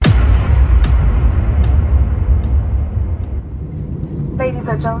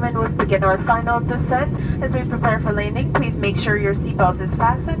and gentlemen, we'll begin our final descent. As we prepare for landing, please make sure your seatbelt is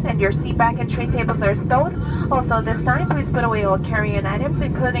fastened and your seat back and tray tables are stowed. Also, this time, please put away all carry-on items,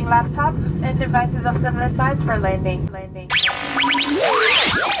 including laptop and devices of similar size for landing. 5,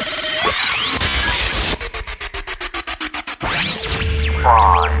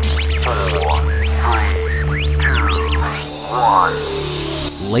 4, 3, 2,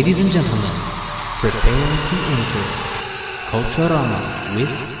 1. Ladies and gentlemen, prepare to enter Culturama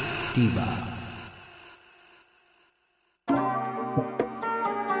with Diva.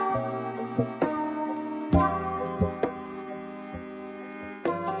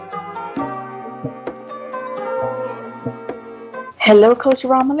 Hello,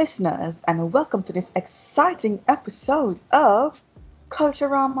 Culturama listeners, and welcome to this exciting episode of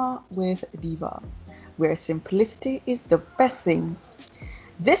Culturama with Diva, where simplicity is the best thing.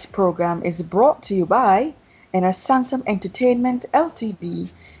 This program is brought to you by Inner Sanctum Entertainment Ltd.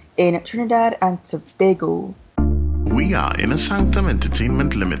 in Trinidad and Tobago. We are Inner Sanctum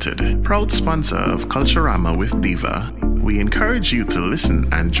Entertainment Limited, proud sponsor of Culturama with Diva. We encourage you to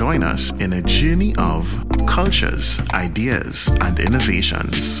listen and join us in a journey of cultures, ideas, and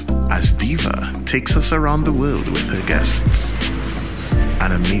innovations as Diva takes us around the world with her guests.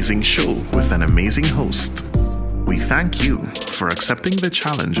 An amazing show with an amazing host. We thank you for accepting the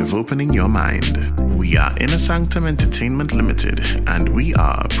challenge of opening your mind. We are Inner Sanctum Entertainment Limited, and we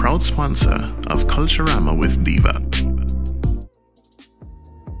are a proud sponsor of Culturama with Diva.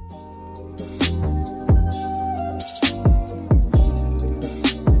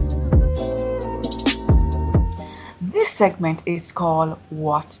 This segment is called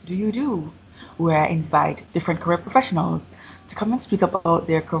What Do You Do?, where I invite different career professionals to come and speak about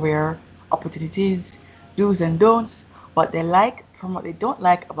their career opportunities, do's and don'ts, what they like from what they don't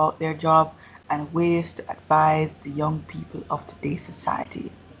like about their job, and ways to advise the young people of today's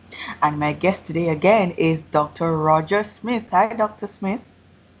society. And my guest today again is Dr. Roger Smith. Hi, Dr. Smith.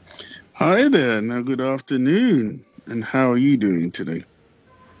 Hi there. Now, good afternoon. And how are you doing today?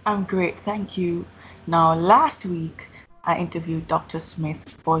 I'm great, thank you. Now, last week, I interviewed Dr. Smith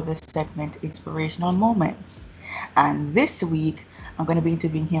for the segment Inspirational Moments. And this week, I'm going to be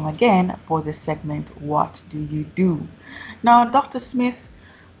interviewing him again for the segment What Do You Do? Now, Dr. Smith,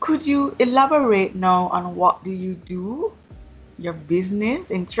 could you elaborate now on what do you do? Your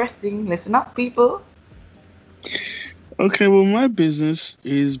business? Interesting. Listen up, people. Okay, well, my business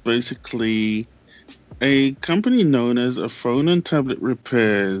is basically a company known as A Phone and Tablet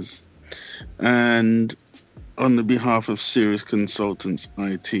Repairs, and on the behalf of Sirius Consultants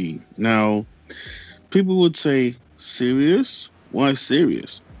IT. Now, people would say, Sirius? Why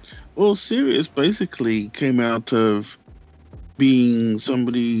Sirius? Well, Sirius basically came out of being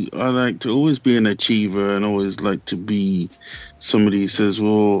somebody, I like to always be an achiever and always like to be somebody who says,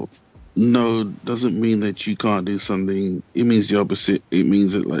 well, no, doesn't mean that you can't do something. It means the opposite. It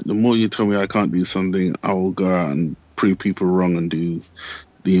means that, like, the more you tell me I can't do something, I will go out and prove people wrong and do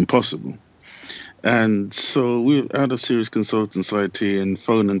the impossible. And so we're out of Sirius Consultants IT and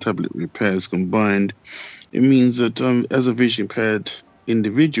Phone and Tablet Repairs combined. It means that as a vision impaired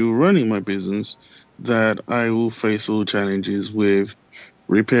individual running my business, that I will face all challenges with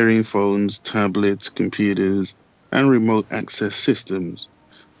repairing phones, tablets, computers, and remote access systems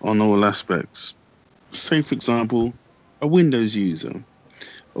on all aspects. Say, for example, a Windows user,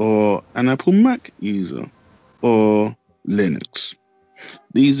 or an Apple Mac user, or Linux.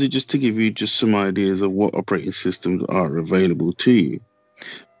 These are just to give you just some ideas of what operating systems are available to you.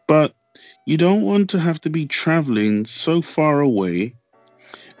 But you don't want to have to be traveling so far away,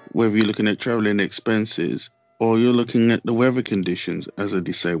 whether you're looking at traveling expenses or you're looking at the weather conditions as a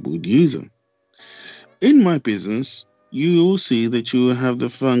disabled user. In my business, you will see that you will have the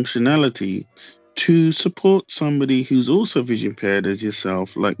functionality to support somebody who's also vision impaired as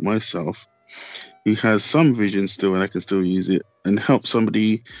yourself, like myself, who has some vision still and I can still use it, and help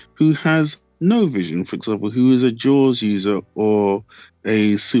somebody who has no vision, for example, who is a JAWS user or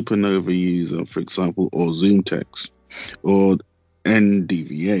a Supernova user, for example, or ZoomText or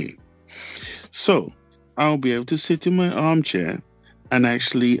NDVA. So I'll be able to sit in my armchair and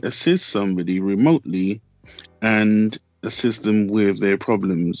actually assist somebody remotely and assist them with their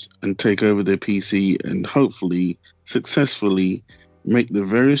problems and take over their PC and hopefully successfully make the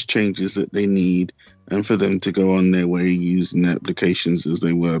various changes that they need and for them to go on their way using the applications as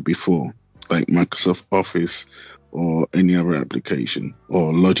they were before, like Microsoft Office or any other application,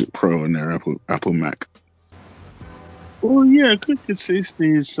 or Logic Pro on their Apple Mac. Well, yeah, Quick Assist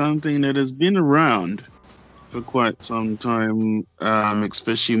is something that has been around for quite some time,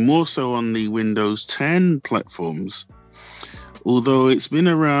 especially more so on the Windows 10 platforms. although it's been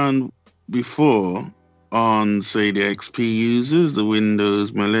around before on, say, the XP users, the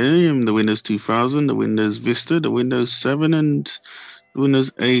Windows Millennium, the Windows 2000, the Windows Vista, the Windows 7, and the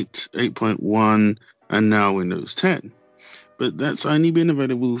Windows 8, 8.1, and now Windows 10. But that's only been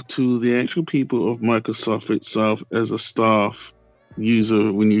available to the actual people of Microsoft itself as a staff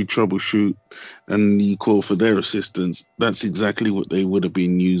user. When you troubleshoot and you call for their assistance, that's exactly what they would have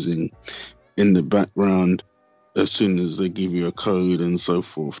been using in the background as soon as they give you a code and so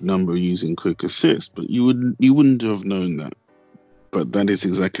forth, number using Quick Assist. But you wouldn't have known that. But that is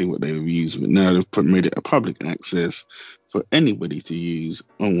exactly what they were using. Now they've made it a public access for anybody to use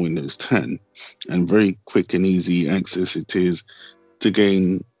on Windows 10, and very quick and easy access it is to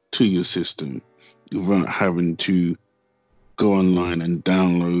gain to your system without having to go online and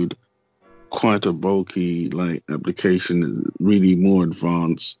download quite a bulky application, really more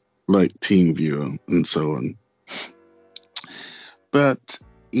advanced like TeamViewer and so on. But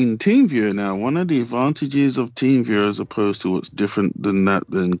in TeamViewer now, one of the advantages of TeamViewer as opposed to what's different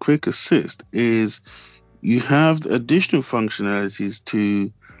than Quick Assist is you have additional functionalities to,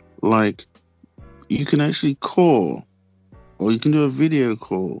 like, you can actually call, or you can do a video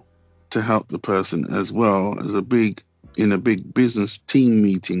call to help the person as well as in a big business team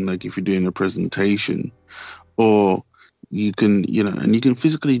meeting, like if you're doing a presentation, or you can, and you can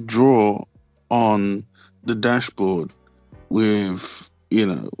physically draw on the dashboard with your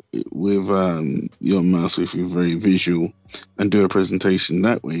mouse if you're very visual, and do a presentation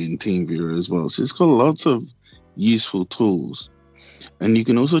that way in TeamViewer as well. So it's got lots of useful tools. And you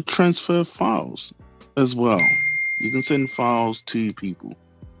can also transfer files as well. You can send files to people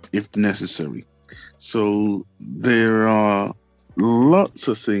if necessary. So there are lots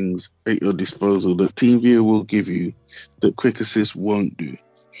of things at your disposal that TeamViewer will give you that Quick Assist won't do.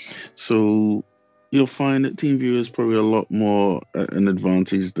 So you'll find that TeamViewer is probably a lot more an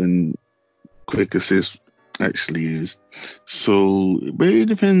advantage than Quick Assist actually is. So, but it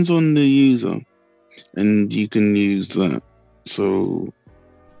depends on the user, and you can use that. So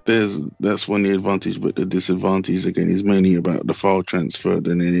that's one of the advantage, but the disadvantage again is mainly about the file transfer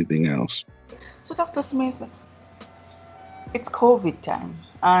than anything else. So, Dr. Smith, it's COVID time,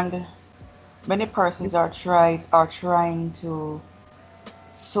 and many persons are trying to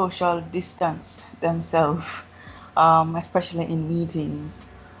social distance themselves, especially in meetings.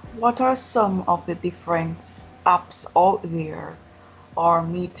 What are some of the different apps out there, or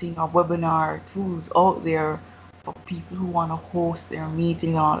meeting or webinar tools out there for people who want to host their meeting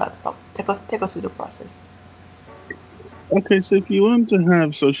and all that stuff? Take us through the process. Okay, so if you want to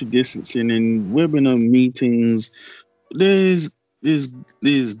have social distancing in webinar meetings, there's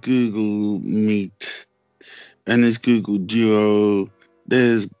Google Meet, and there's Google Duo.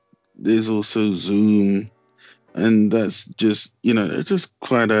 There's also Zoom, and that's just, it's just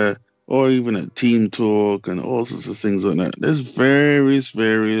quite or even a Team Talk and all sorts of things like that. There's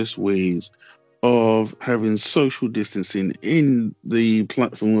various ways of having social distancing in the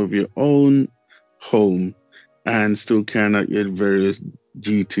platform of your own home and still carrying out your various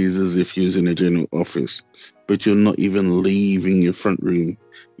duties as if you're in a general office, but you're not even leaving your front room.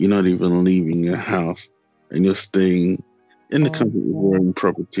 You're not even leaving your house, and you're staying in the comfort of your own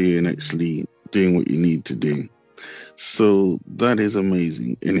property and actually doing what you need to do. So that is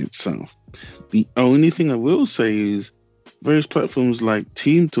amazing in itself. The only thing I will say is various platforms like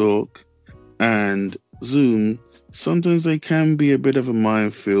Team Talk and Zoom, sometimes they can be a bit of a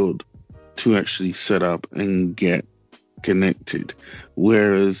minefield to actually set up and get connected.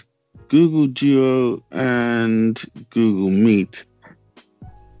 Whereas Google Duo and Google Meet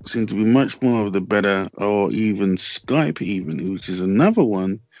seem to be much more of the better, or even Skype even, which is another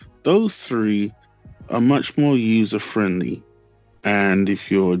one. Those three are much more user-friendly. And if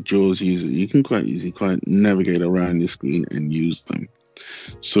you're a JAWS user, you can quite easily navigate around your screen and use them.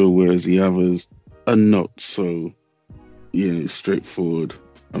 So whereas the others are not so straightforward,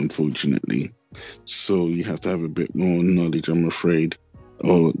 unfortunately. So you have to have a bit more knowledge, I'm afraid,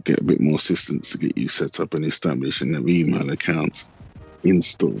 or get a bit more assistance to get you set up and established and have email accounts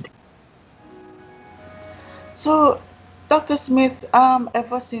installed. So, Dr. Smith,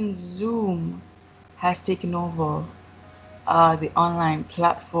 ever since Zoom has taken over the online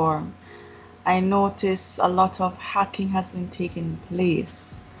platform, I notice a lot of hacking has been taking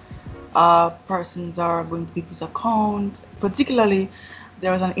place. Persons are going to people's accounts. Particularly,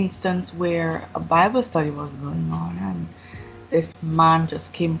 there was an instance where a Bible study was going on, and this man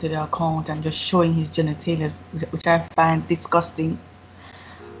just came to the account and just showing his genitalia, which I find disgusting.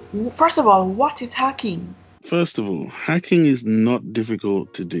 First of all, what is hacking? First of all, hacking is not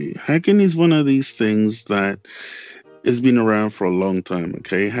difficult to do. Hacking is one of these things that has been around for a long time,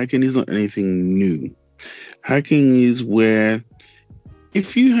 okay? Hacking is not anything new. Hacking is where,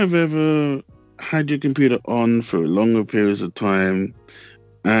 if you have ever had your computer on for longer periods of time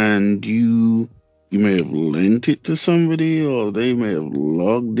and you may have lent it to somebody, or they may have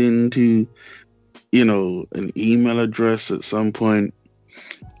logged into, an email address at some point,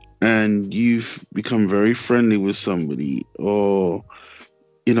 and you've become very friendly with somebody, or,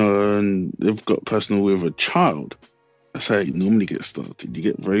 and they've got personal with a child. That's how it normally gets started. You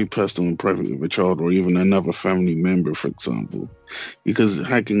get very personal and private with a child, or even another family member, for example, because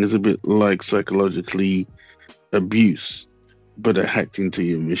hacking is a bit like psychologically abuse, but it hacked into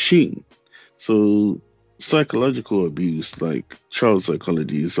your machine. So psychological abuse, like child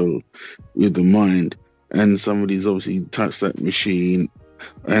psychology, so with the mind, and somebody's obviously touched that machine,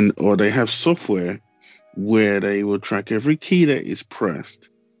 or they have software where they will track every key that is pressed,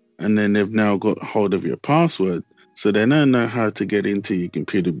 and then they've now got hold of your password. So they now know how to get into your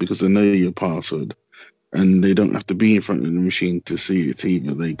computer because they know your password, and they don't have to be in front of the machine to see it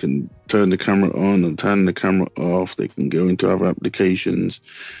either. They can turn the camera on and turn the camera off. They can go into other applications,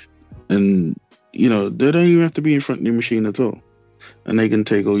 and they don't even have to be in front of the machine at all. And they can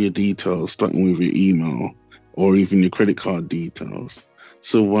take all your details, starting with your email or even your credit card details.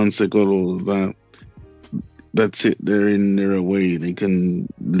 So once they got all of that, that's it. They're away. They can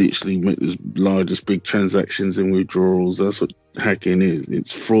literally make as large as big transactions and withdrawals. That's what hacking is.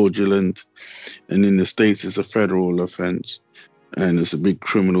 It's fraudulent, and in the States, it's a federal offense, and it's a big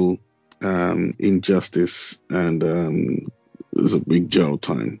criminal injustice, and there's a big jail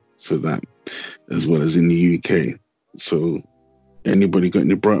time for that, as well as in the UK. So, anybody got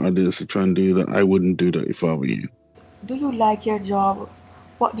any bright ideas to try and do that? I wouldn't do that if I were you. Do you like your job?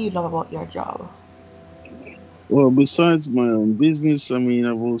 What do you love about your job? Well, besides my own business,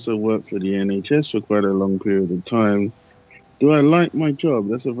 I've also worked for the NHS for quite a long period of time. Do I like my job?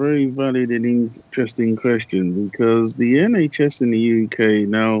 That's a very valid and interesting question, because the NHS in the UK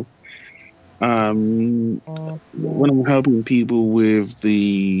now, when I'm helping people with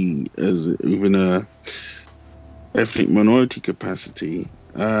even a ethnic minority capacity,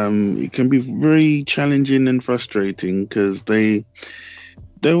 it can be very challenging and frustrating, because they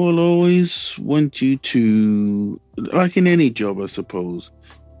will always want you to, like in any job, I suppose,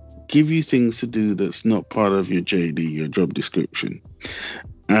 give you things to do that's not part of your JD, your job description.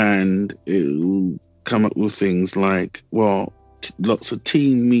 And it will come up with things like, lots of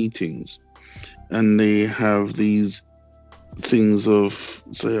team meetings. And they have these things of,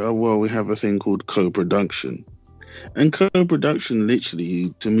 say, we have a thing called co-production. And co-production, literally,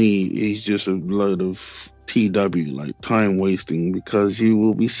 to me, is just a load of TW, like time wasting, because you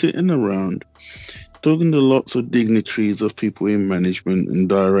will be sitting around talking to lots of dignitaries of people in management and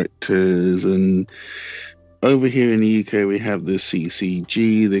directors. And over here in the UK, we have the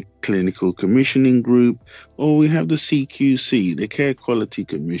CCG, the Clinical Commissioning Group, or we have the CQC, the Care Quality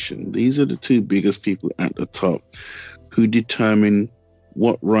Commission. These are the two biggest people at the top who determine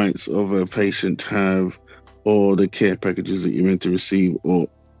what rights of a patient have, or the care packages that you're meant to receive, or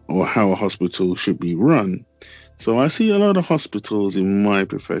how a hospital should be run. So I see a lot of hospitals in my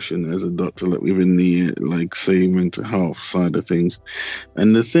profession as a doctor, like within the, say, mental health side of things.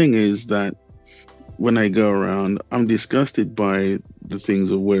 And the thing is that when I go around, I'm disgusted by the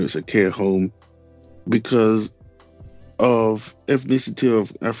things of where it's a care home because of ethnicity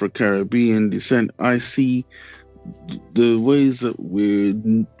of Afro-Caribbean descent. I see the ways that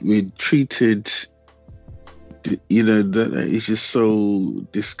we're treated, that is just so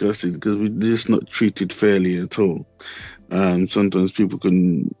disgusting, because we're just not treated fairly at all. Sometimes people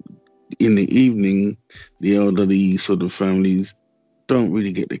can, in the evening, the elderly sort of families don't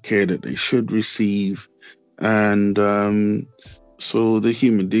really get the care that they should receive. And so the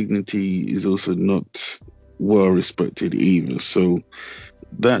human dignity is also not well respected either. So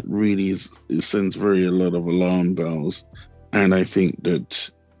that really it sends a lot of alarm bells. And I think that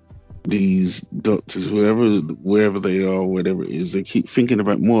these doctors, wherever they are, whatever it is, they keep thinking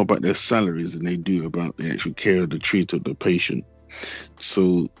more about their salaries than they do about the actual care of the treat of the patient.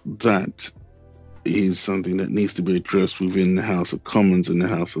 So that is something that needs to be addressed within the House of Commons and the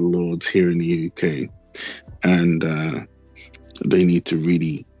House of Lords here in the UK. And they need to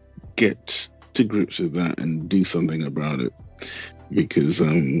really get to grips with that and do something about it, because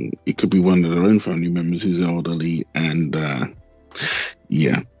it could be one of their own family members who's elderly, and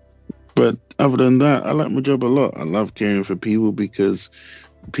yeah. But other than that, I like my job a lot. I love caring for people, because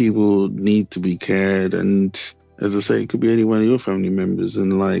people need to be cared, and as I say, it could be any one of your family members,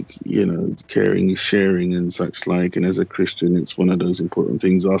 and caring, sharing, and such like. And as a Christian, it's one of those important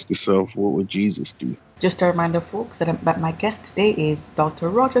things. Ask yourself, what would Jesus do? Just a reminder, folks, that my guest today is Dr.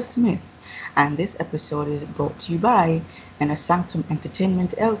 Roger Smith, and this episode is brought to you by Inner Sanctum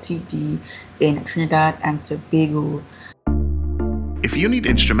Entertainment Ltd. in Trinidad and Tobago. If you need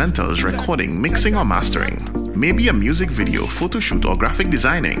instrumentals, recording, mixing, or mastering, maybe a music video, photo shoot, or graphic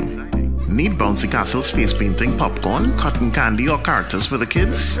designing. Need bouncy castles, face painting, popcorn, cotton candy, or characters for the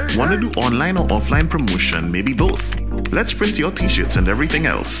kids? Want to do online or offline promotion? Maybe both. Let's print your t-shirts and everything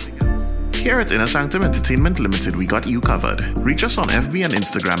else. Here at Inner Sanctum Entertainment Limited, we got you covered. Reach us on FB and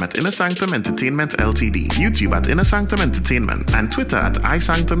Instagram at Inner Sanctum Entertainment Ltd, YouTube at Inner Sanctum Entertainment, and Twitter at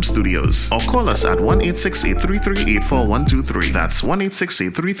iSanctum Studios. Or call us at 1-868-338-4123. That's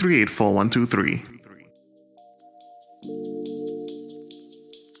 1-868-338-4123.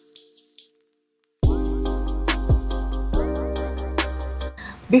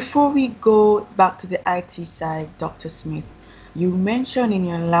 Before we go back to the IT side, Dr. Smith, you mentioned in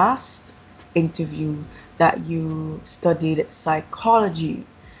your last interview that you studied psychology.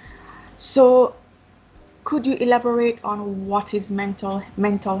 So could you elaborate on what is mental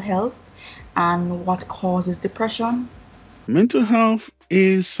health and what causes depression? Mental health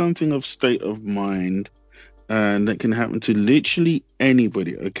is something of state of mind, and that can happen to literally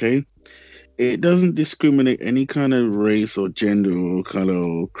anybody, okay? It doesn't discriminate any kind of race or gender or color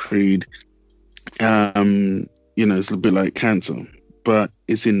or creed. It's a bit like cancer, but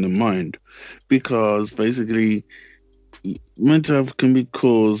it's in the mind, because basically mental health can be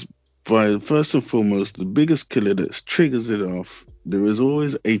caused by, first and foremost, the biggest killer that triggers it off. There is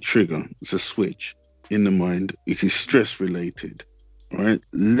always a trigger. It's a switch in the mind. It is stress related. Right?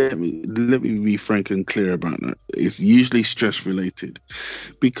 Let me be frank and clear about that. It's usually stress related,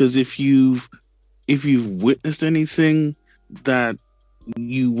 because if you've witnessed anything that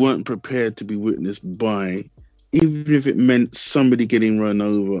you weren't prepared to be witnessed by, even if it meant somebody getting run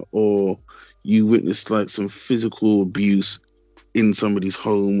over, or you witnessed like some physical abuse in somebody's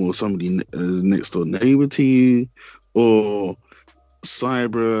home, or somebody next door neighbor to you, or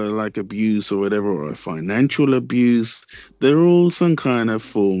cyber like abuse or whatever, or financial abuse, they're all some kind of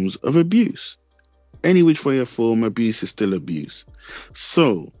forms of abuse. Any which way or form, abuse is still abuse.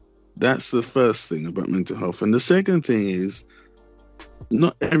 So that's the first thing about mental health. And the second thing is,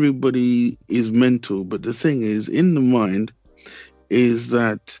 not everybody is mental, but the thing is, in the mind, is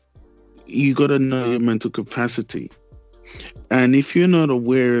that you got to know your mental capacity. And if you're not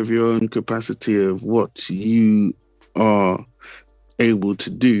aware of your own capacity of what you are able to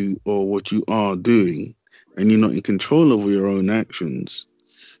do or what you are doing, and you're not in control over your own actions,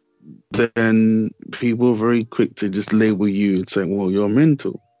 then people are very quick to just label you and say, well, you're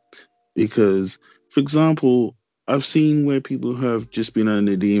mental. Because, for example, I've seen where people have just been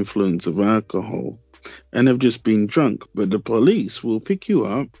under the influence of alcohol and have just been drunk, but the police will pick you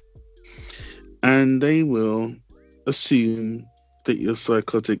up and they will assume that you're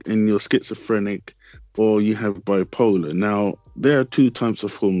psychotic and you're schizophrenic or you have bipolar. Now, there are two types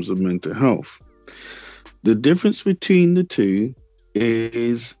of forms of mental health. The difference between the two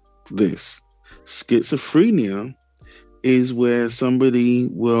is this. Schizophrenia is where somebody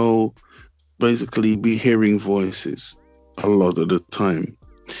will basically be hearing voices a lot of the time.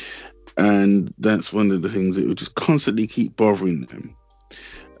 And that's one of the things that will just constantly keep bothering them.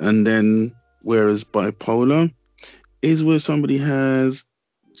 And then, whereas bipolar is where somebody has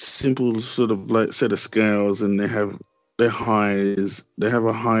simple sort of like set of scales, and they have their highs. They have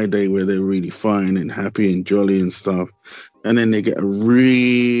a high day where they're really fine and happy and jolly and stuff. And then they get a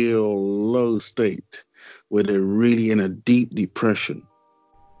real low state where they're really in a deep depression.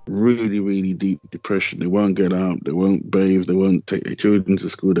 Really, really deep depression. They won't get out, they won't bathe, they won't take their children to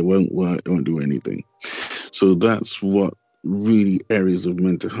school, they won't work, they won't do anything. So that's what really areas of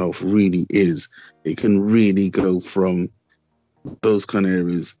mental health really is. It can really go from those kind of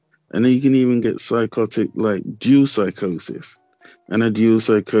areas. And then you can even get psychotic, like dual psychosis. And a dual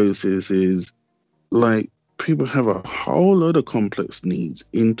psychosis is like people have a whole lot of complex needs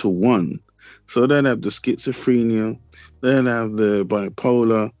into one. So they'll have the schizophrenia, they'll have the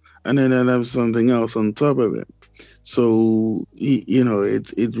bipolar, and then they'll have something else on top of it. So, you know,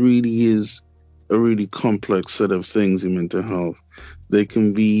 it really is a really complex set of things in mental health.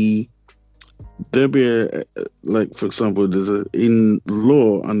 There'll be like, for example, in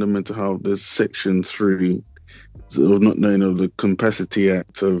law under mental health, there's section 3 of not knowing of the Capacity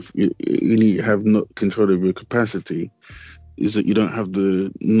Act of you have not control of your capacity, is that you don't have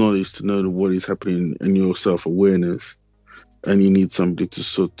the knowledge to know what is happening in your self-awareness, and you need somebody to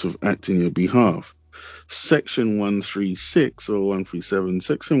sort of act in your behalf. Section 136 or 137.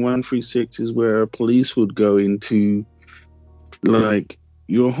 Section 136 is where police would go into like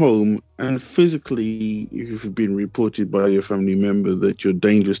your home and physically, if you've been reported by your family member that you're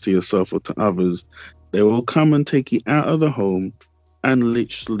dangerous to yourself or to others, they will come and take you out of the home and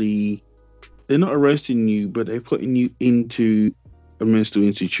literally, they're not arresting you, but they're putting you into a mental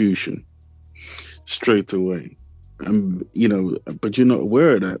institution straight away. But you're not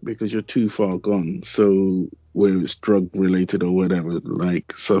aware of that because you're too far gone. So whether it's drug related or whatever,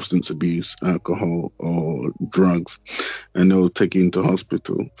 like substance abuse, alcohol or drugs, and they'll take you into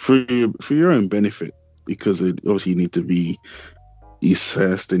hospital for your own benefit, because obviously you need to be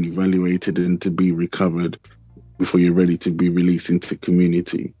assessed and evaluated and to be recovered before you're ready to be released into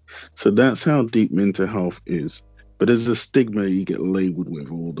community. So that's how deep mental health is. But there's a stigma you get labeled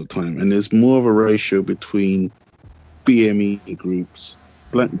with all the time, and there's more of a ratio between BME groups,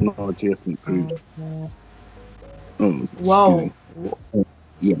 Black minority ethnic groups. Wow.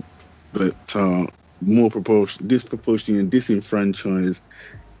 Yeah, that are disproportionately and disenfranchised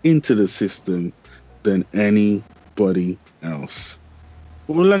into the system than anybody else.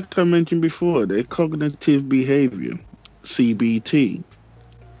 Well, like I mentioned before, their cognitive behavior, CBT,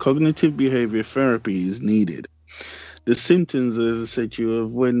 cognitive behavior therapy is needed. The symptoms, as I said to you,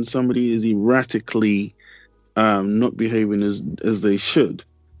 of when somebody is erratically not behaving as they should.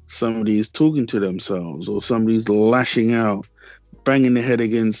 Somebody is talking to themselves, or somebody's lashing out, banging their head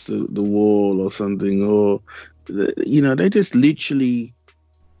against the wall or something, or, they just literally,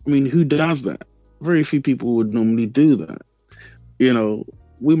 who does that? Very few people would normally do that.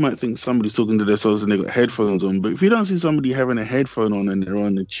 We might think somebody's talking to themselves and they've got headphones on, but if you don't see somebody having a headphone on and they're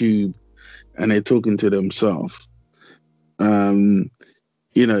on the tube and they're talking to themselves,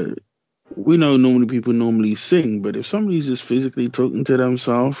 we know normally people normally sing, but if somebody's just physically talking to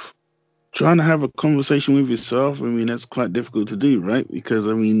themselves, trying to have a conversation with yourself, that's quite difficult to do, right? Because,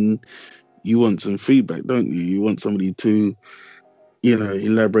 you want some feedback, don't you? You want somebody to,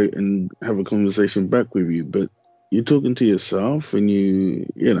 elaborate and have a conversation back with you. But you're talking to yourself and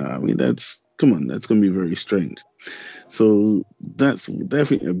that's going to be very strange. So that's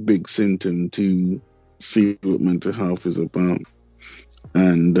definitely a big symptom to see what mental health is about.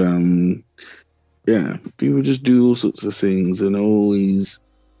 And people just do all sorts of things, and always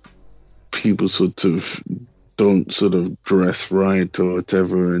people sort of don't sort of dress right or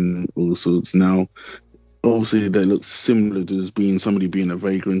whatever, and all sorts. Now, obviously, that looks similar to somebody being a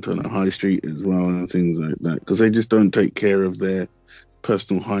vagrant on a high street as well, and things like that, because they just don't take care of their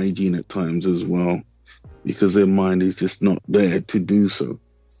personal hygiene at times as well, because their mind is just not there to do so.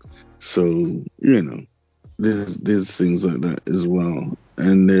 So, there's things like that as well,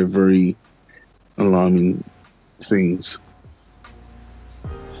 and they're very alarming things.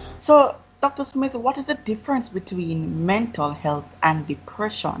 So, Dr. Smith, what is the difference between mental health and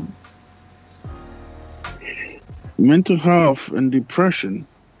depression? Mental health and depression.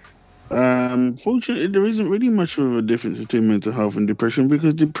 Fortunately, there isn't really much of a difference between mental health and depression,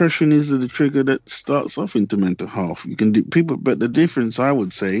 because depression is the trigger that starts off into mental health. But the difference, I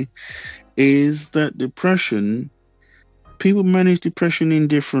would say, is that people manage depression in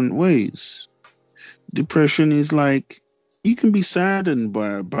different ways. Depression is like, you can be saddened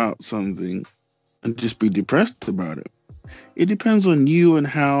about something and just be depressed about it. It depends on you and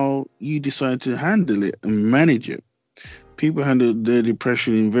how you decide to handle it and manage it. People handle their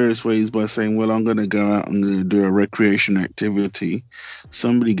depression in various ways by saying, well, I'm going to go out, I'm going to do a recreation activity.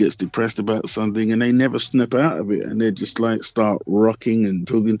 Somebody gets depressed about something and they never snap out of it, and they just like start rocking and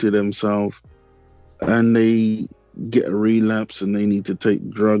talking to themselves, and they get a relapse and they need to take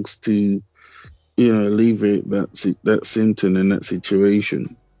drugs to, alleviate that symptom and that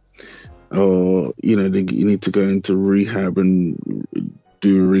situation. Or, you need to go into rehab and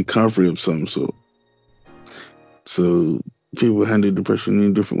do a recovery of some sort. So people handle depression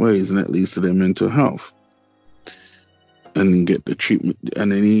in different ways, and that leads to their mental health. And get the treatment,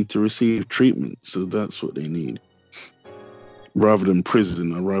 and they need to receive treatment. So that's what they need. Rather than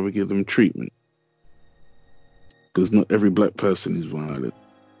prison, I'd rather give them treatment. Because not every black person is violent.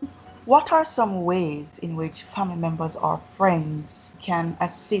 What are some ways in which family members or friends can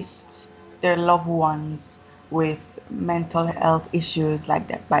assist their loved ones with mental health issues like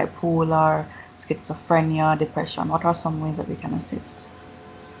that, bipolar, schizophrenia, depression? What are some ways that we can assist?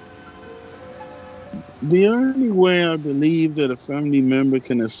 The only way I believe that a family member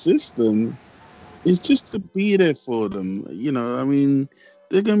can assist them is just to be there for them. There are going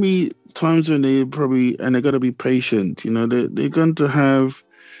to be times when they're going to be patient. They're going to have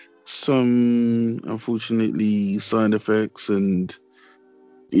some, unfortunately, side effects and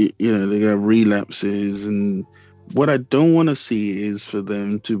they got relapses. And what I don't want to see is for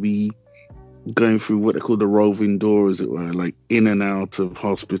them to be going through what they call the roving door, as it were, like in and out of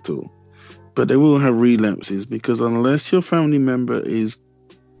hospital. But they will have relapses, because unless your family member is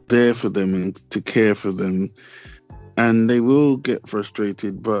there for them and to care for them, and they will get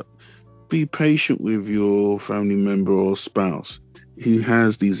frustrated, but be patient with your family member or spouse who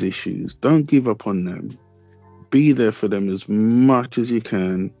has these issues. Don't give up on them. Be there for them as much as you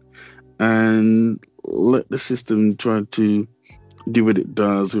can, and let the system try to do what it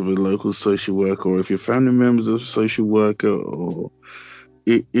does with a local social worker, or if your family member's a social worker, or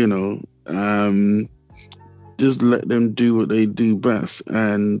just let them do what they do best,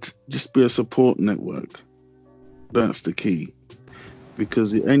 and just be a support network. That's the key,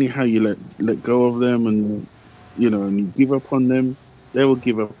 because anyhow you let go of them, and and you give up on them, they will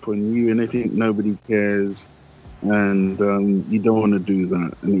give up on you, and they think nobody cares, and you don't want to do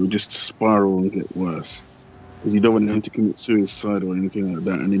that, and it will just spiral and get worse, because you don't want them to commit suicide or anything like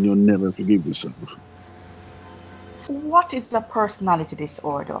that, and then you'll never forgive yourself. What is a personality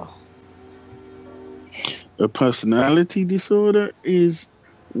disorder? A personality disorder is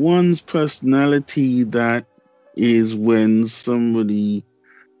one's personality that is when somebody,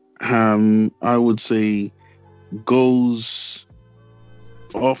 I would say, goes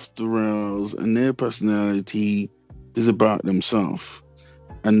off the rails, and their personality is about themselves.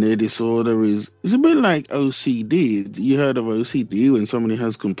 And their disorder is a bit like OCD. You heard of OCD, when somebody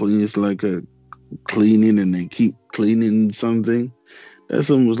has complaints like a cleaning and they keep cleaning something? That's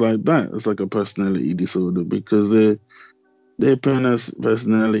almost like that. It's like a personality disorder, because their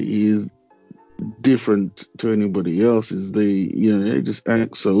personality is different to anybody else's. They just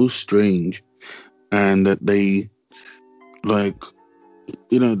act so strange, and that they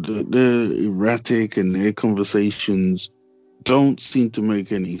they're erratic, and their conversations don't seem to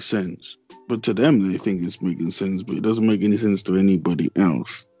make any sense. But to them, they think it's making sense, but it doesn't make any sense to anybody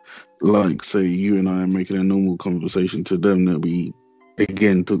else. Like, say, you and I are making a normal conversation, to them, they'll be,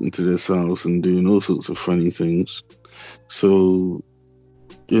 again, talking to themselves and doing all sorts of funny things. So,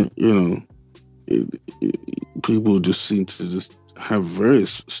 people just seem to just have very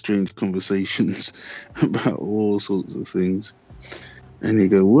strange conversations about all sorts of things. And you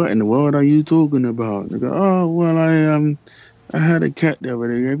go, what in the world are you talking about? They go, oh, well, I had a cat the other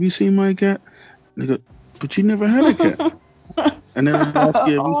day. Have you seen my cat? And they go, but you never had a cat. And then I ask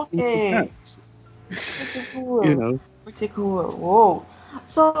you, have you seen the cats? Pretty cool. Pretty cool. Whoa.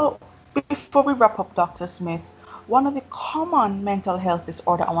 So before we wrap up, Dr. Smith, one of the common mental health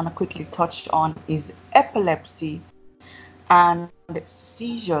disorder I want to quickly touch on is epilepsy and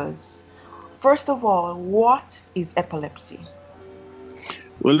seizures. First of all, what is epilepsy?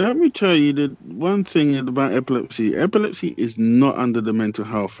 Well, let me tell you that one thing about epilepsy. Epilepsy is not under the Mental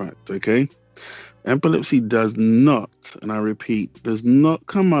Health Act, okay? Epilepsy does not, and I repeat, does not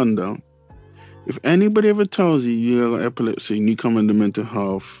come under. If anybody ever tells you you have epilepsy and you come under mental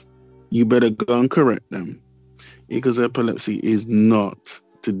health, you better go and correct them, because epilepsy is not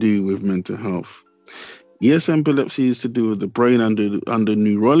to do with mental health. Yes, epilepsy is to do with the brain under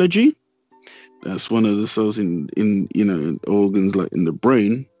neurology. That's one of the cells in organs like in the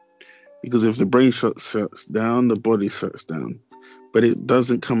brain, because if the brain shuts down, the body shuts down. But it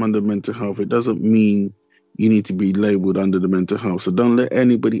doesn't come under mental health. It doesn't mean you need to be labeled under the mental health. So don't let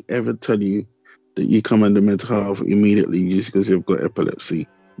anybody ever tell you that you come under mental health immediately just because you've got epilepsy.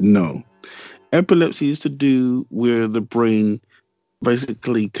 No. Epilepsy is to do where the brain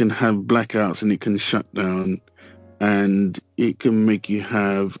basically can have blackouts and it can shut down, and it can make you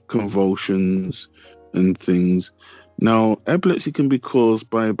have convulsions and things. Now, epilepsy can be caused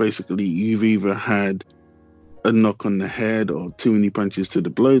by basically you've either had a knock on the head, or too many punches to the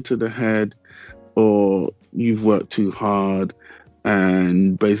blow to the head, or you've worked too hard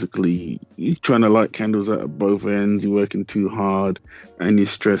and basically you're trying to light candles out of both ends, you're working too hard and you're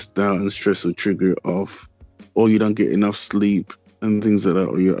stressed out, and stress will trigger it off, or you don't get enough sleep and things like that,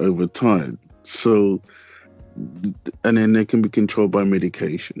 or you're overtired. So, and then they can be controlled by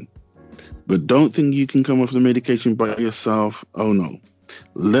medication. But don't think you can come off the medication by yourself. Oh no.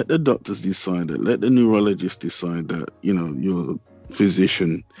 Let the doctors decide that. Let the neurologist decide that, your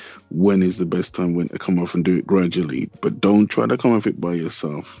physician, when is the best time when to come off, and do it gradually. But don't try to come off it by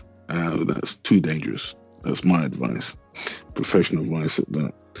yourself. That's too dangerous. That's my advice. Professional advice at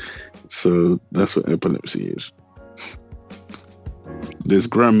that. So that's what epilepsy is. There's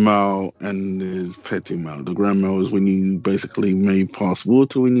grand mal and there's petit mal. The grand mal is when you basically may pass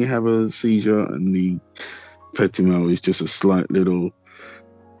water when you have a seizure, and the petit mal is just a slight little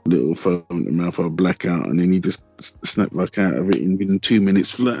little phone in the mouth or blackout, and then you just snap back out of it in within 2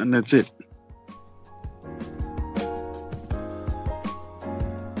 minutes flat, and that's it.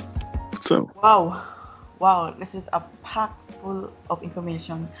 So wow, this is a pack full of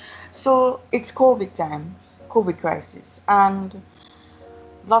information. So it's COVID time, COVID crisis, and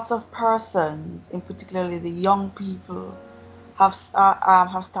lots of persons, in particularly the young people, have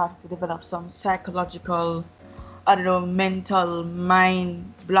started to develop some psychological, mental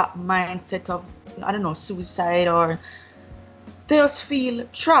mindset of, suicide, or they just feel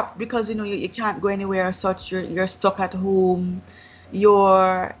trapped because you can't go anywhere as such. You're stuck at home.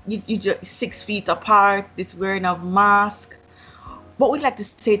 You're just 6 feet apart. This wearing of mask. What would you like to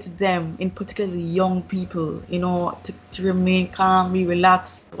say to them, in particularly young people, to remain calm, be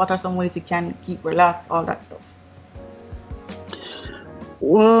relaxed? What are some ways you can keep relaxed, all that stuff?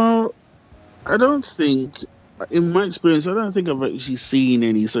 Well, I don't think, in my experience, I don't think I've actually seen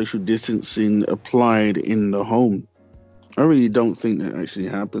any social distancing applied in the home. I really don't think that actually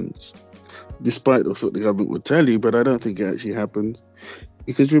happens, despite what the government would tell you, but I don't think it actually happens.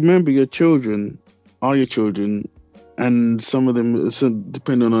 Because remember, your children are your children, and some of them,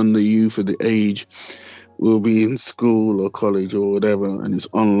 depending on the youth or the age, will be in school or college or whatever, and it's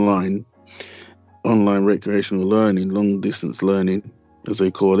online recreational learning, long distance learning, as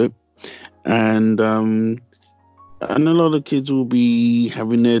they call it. And a lot of kids will be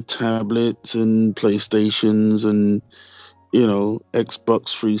having their tablets and PlayStations and,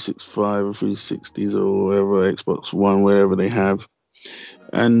 Xbox 365 or 360s or whatever, Xbox One, wherever they have.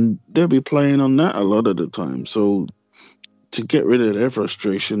 And they'll be playing on that a lot of the time. So to get rid of their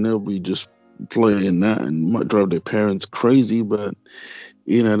frustration, they'll be just playing that and might drive their parents crazy. But,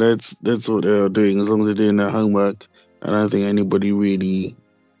 that's what they're doing. As long as they're doing their homework, I don't think anybody really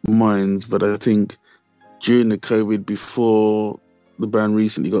minds. But I think during the COVID, before the ban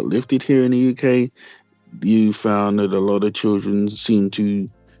recently got lifted here in the UK, you found that a lot of children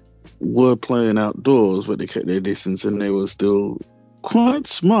were playing outdoors, but they kept their distance and they were still quite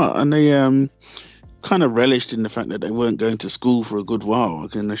smart, and they kind of relished in the fact that they weren't going to school for a good while. I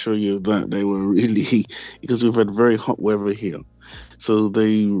can assure you that they were really, because we've had very hot weather here, so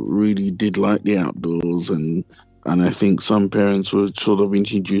they really did like the outdoors, and I think some parents were sort of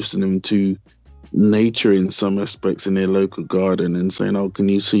introducing them to nature in some aspects in their local garden and saying, "Oh, can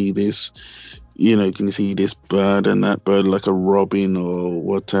you see this? Can you see this bird and that bird, like a robin or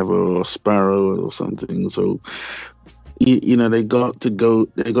whatever, or a sparrow or something?" So, they got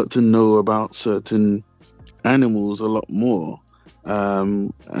to know about certain animals a lot more,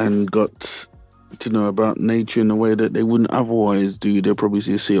 and got to know about nature in a way that they wouldn't otherwise do. They'll probably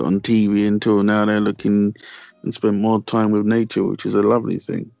see it on TV. Until now, they're looking and spend more time with nature, which is a lovely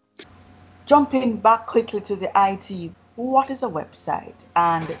thing. Jumping back quickly to the IT, what is a website,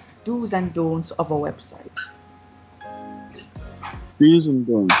 and do's and don'ts of a website? Do's and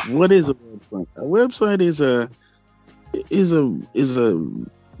don'ts. What is a website? A website is a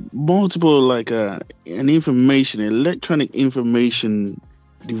multiple, an electronic information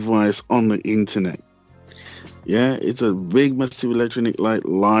device on the internet. Yeah, it's a big, massive electronic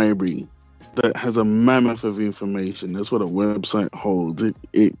library that has a mammoth of information. That's what a website holds.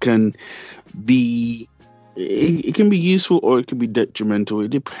 It can be useful or it can be detrimental.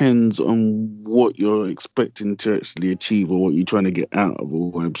 It depends on what you're expecting to actually achieve or what you're trying to get out of a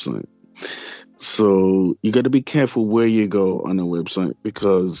website. So you got to be careful where you go on a website,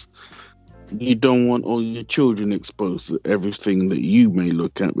 because you don't want all your children exposed to everything that you may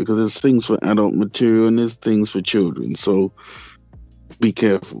look at, because there's things for adult material and there's things for children. So be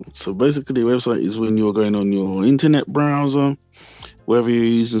careful. So basically, the website is when you're going on your internet browser, whether you're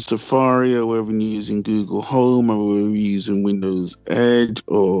using Safari or whether you're using Google Home or whether you're using Windows Edge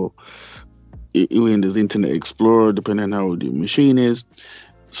or Windows Internet Explorer, depending on how old your machine is.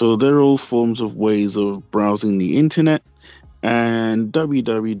 So they're all forms of ways of browsing the internet. And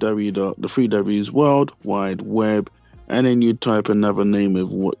www, the three W's, World Wide Web, and then you type another name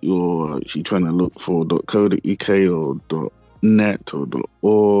of what you're actually trying to look for, .co.uk or .net or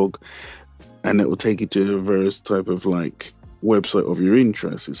 .org, and it will take you to a various type of website of your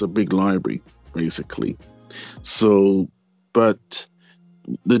interest. It's a big library, basically. So, but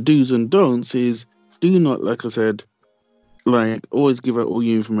the do's and don'ts is, do not, like I said, always give out all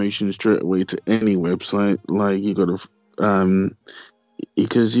your information straight away to any website. You got to,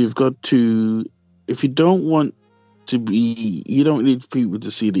 because you've got to, if you don't want to be, you don't need people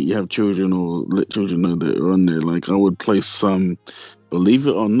to see that you have children or let children know that are on there. I would place some, believe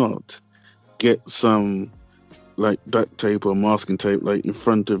it or not, get some duct tape or masking tape in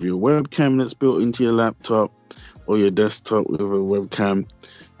front of your webcam that's built into your laptop or your desktop with a webcam,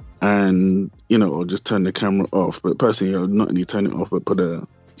 and or just turn the camera off. But personally, not only turn it off, but put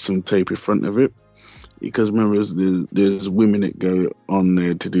some tape in front of it, because remember, there's women that go on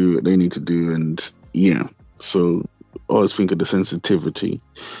there to do what they need to do, and so always think of the sensitivity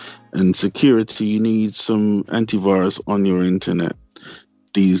and security. You need some antivirus on your internet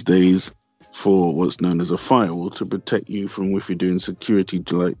these days for what's known as a firewall to protect you from if you're doing security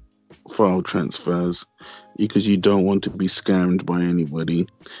like file transfers, because you don't want to be scammed by anybody.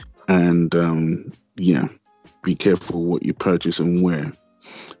 And be careful what you purchase and where.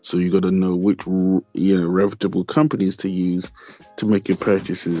 So you got to know which reputable companies to use to make your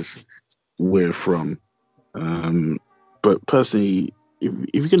purchases where from. But personally,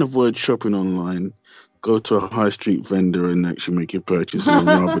 if you can avoid shopping online, go to a high street vendor and actually make your purchases.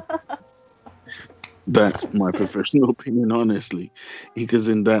 That's my professional opinion, honestly, because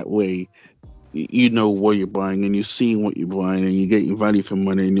in that way, you know what you're buying and you're seeing what you're buying and you're getting value for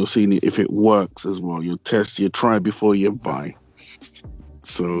money, and you're seeing if it works as well. You'll test, you try before you buy.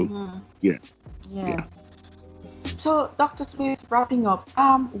 So, yeah. So, Dr. Smith, wrapping up,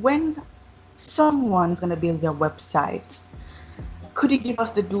 when someone's going to build their website, could you give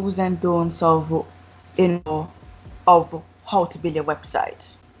us the do's and don'ts of how to build a website?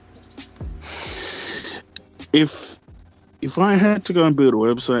 If I had to go and build a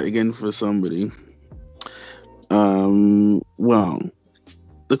website again for somebody, well,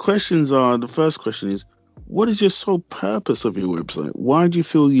 the first question is, what is your sole purpose of your website? Why do you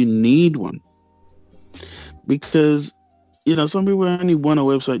feel you need one? Because, some people only want a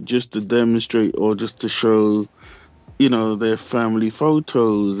website just to demonstrate or just to show, their family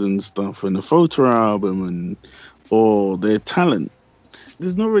photos and stuff and a photo album or their talent.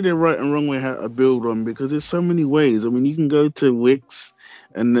 There's not really a right and wrong way how to build one, because there's so many ways. I mean, you can go to Wix,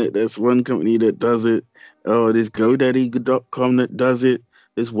 and there's one company that does it. Oh, there's GoDaddy.com that does it.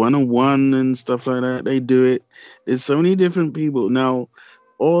 There's One-on-One and stuff like that. They do it. There's so many different people. Now,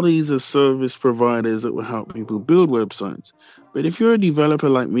 all these are service providers that will help people build websites. But if you're a developer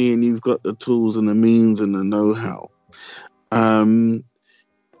like me and you've got the tools and the means and the know-how,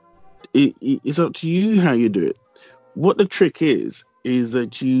 it's up to you how you do it. What the trick is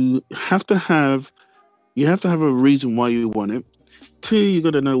that you have to have a reason why you want it. 2, you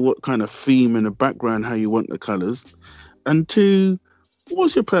got to know what kind of theme and the background, how you want the colors. And 2,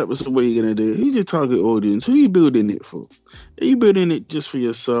 what's your purpose of what you're going to do? Who's your target audience? Who are you building it for? Are you building it just for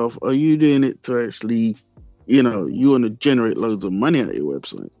yourself? Are you doing it to actually, you want to generate loads of money out of your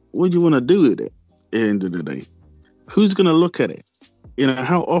website? What do you want to do with it at the end of the day? Who's going to look at it?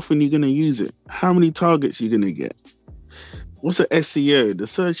 How often are you going to use it? How many targets are you going to get? What's the SEO, the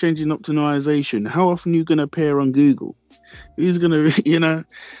search engine optimization? How often are you going to appear on Google? Who's going to,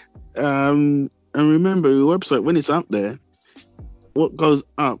 and remember, your website, when it's up there, what goes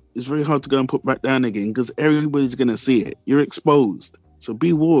up is very hard to go and put back down again, because everybody's going to see it. You're exposed. So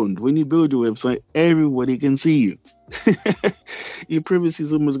be warned, when you build your website, everybody can see you. Your privacy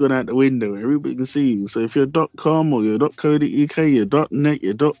is almost gone out the window. Everybody can see you. So if you're .com or you're .co.uk, you're .net,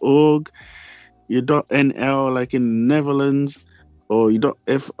 you're .org, your .nl like in the Netherlands, or your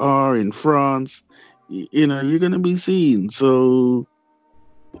 .fr in France, you're going to be seen. So,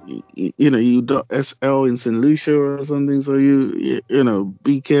 you .sl in St. Lucia or something. So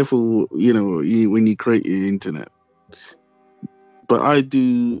be careful, when you create your internet. But I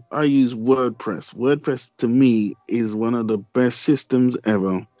use WordPress. WordPress to me is one of the best systems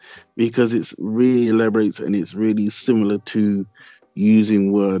ever, because it's really elaborate and it's really similar to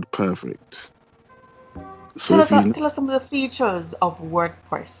using WordPerfect. So tell us some of the features of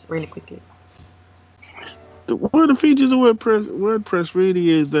WordPress really quickly. One of the features of WordPress really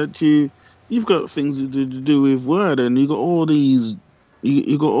is that you've got things to do with Word, and you got all these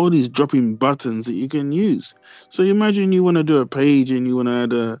dropping buttons that you can use. So imagine you want to do a page and you want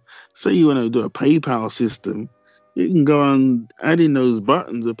to you want to do a PayPal system. You can go on adding those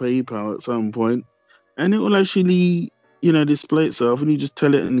buttons of PayPal at some point, and it will actually display itself, and you just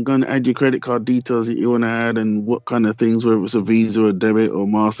tell it and go and add your credit card details that you want to add and what kind of things, whether it's a Visa or debit or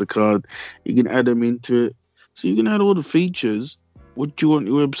MasterCard, you can add them into it. So you can add all the features, what you want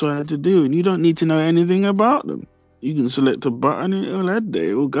your website to do, and you don't need to know anything about them. You can select a button and it'll add there,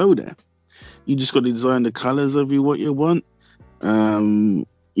 it will go there. You just got to design the colors of what you want, how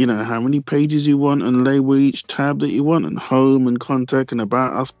many pages you want, and label each tab that you want, and home and contact and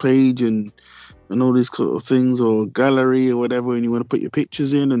about us page and all these kind of things, or gallery or whatever, and you want to put your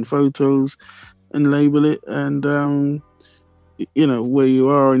pictures in and photos and label it, and where you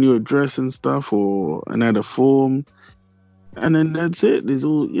are and your address and stuff, and add a form, and then that's it. There's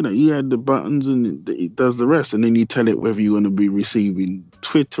all, you add the buttons and it does the rest, and then you tell it whether you want to be receiving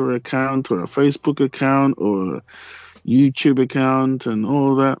Twitter account or a Facebook account or a YouTube account and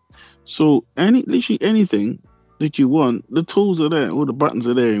all that. So literally anything that you want, the tools are there, all the buttons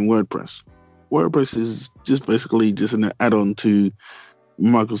are there in WordPress. WordPress is just basically just an add-on to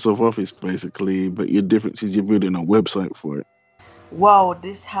Microsoft Office, basically, but your difference is you're building a website for it. Wow,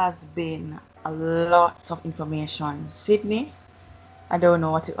 this has been a lot of information. Sydney, I don't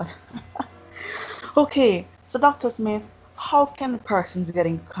know what it was. Okay, so Dr. Smith, how can persons get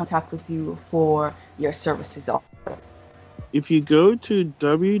in contact with you for your services? If you go to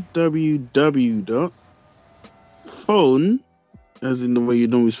www.phone, as in the way you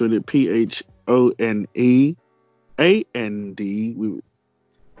normally spell it, PHONEAND, with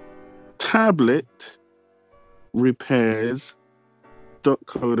tablet repairs.co.uk,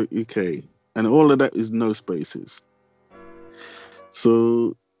 and all of that is no spaces.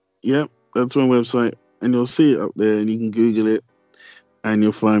 So, yeah, that's my website, and you'll see it up there, and you can Google it, and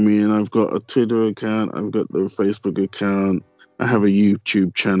you'll find me. And I've got a Twitter account, I've got the Facebook account, I have a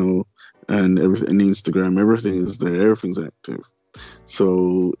YouTube channel, and everything, and Instagram. Everything is there. Everything's active.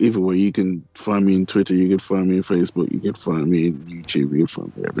 So either way, you can find me in Twitter, you can find me in Facebook, you can find me in YouTube, you can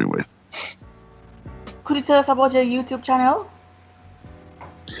find me everywhere. Could you tell us about your YouTube channel?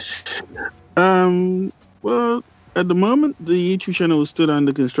 Well, at the moment, the YouTube channel is still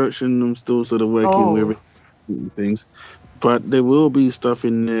under construction. I'm still sort of working with things. But there will be stuff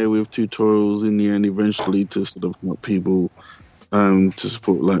in there with tutorials in the end eventually to sort of help people, to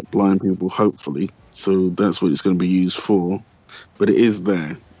support like blind people, hopefully. So that's what it's going to be used for. But it is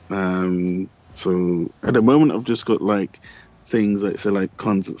there. So at the moment, I've just got like things like, say, like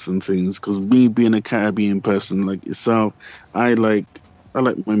concerts and things. Because me being a Caribbean person like yourself, I like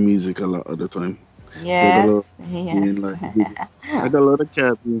my music a lot of the time. Yes. I got a lot of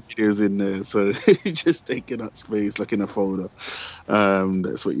Caribbean videos in there, so just taking up space like in a folder.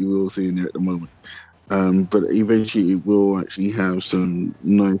 That's what you will see in there at the moment. But eventually it will actually have some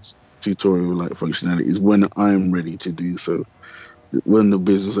nice tutorial like functionalities when I'm ready to do so. When the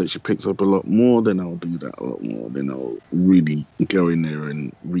business actually picks up a lot more, then I'll do that a lot more. Then I'll really go in there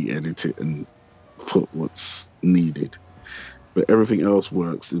and re-edit it and put what's needed. But everything else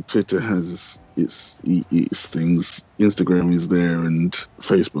works. The Twitter has its things. Instagram is there, and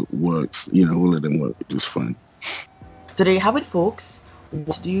Facebook works. You know, all of them work just fine. So there you have it, folks.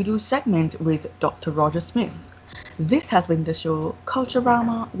 What do you do segment with Dr. Roger Smith. This has been the show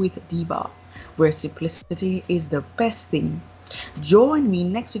Culturama with Diva, where simplicity is the best thing. Join me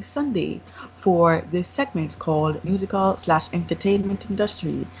next week Sunday for this segment called Musical/Entertainment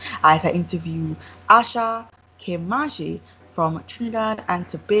Industry as I interview Asha Kemaji from Trinidad and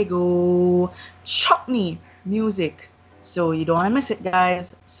Tobago. Chutney music. So you don't want to miss it,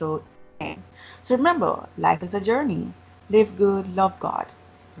 guys. So remember, life is a journey. Live good, love God.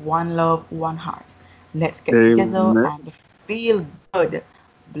 One love, one heart. Let's get together and feel good.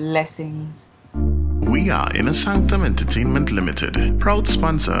 Blessings. We are Inner Sanctum Entertainment Limited, proud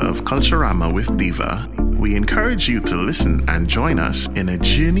sponsor of Culturama with Diva. We encourage you to listen and join us in a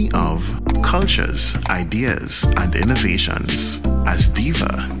journey of cultures, ideas, and innovations as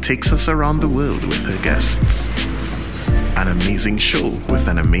Diva takes us around the world with her guests. An amazing show with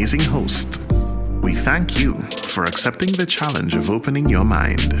an amazing host. We thank you for accepting the challenge of opening your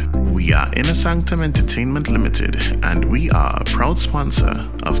mind. We are Inner Sanctum Entertainment Limited, and we are a proud sponsor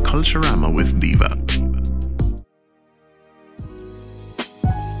of Culturama with Diva.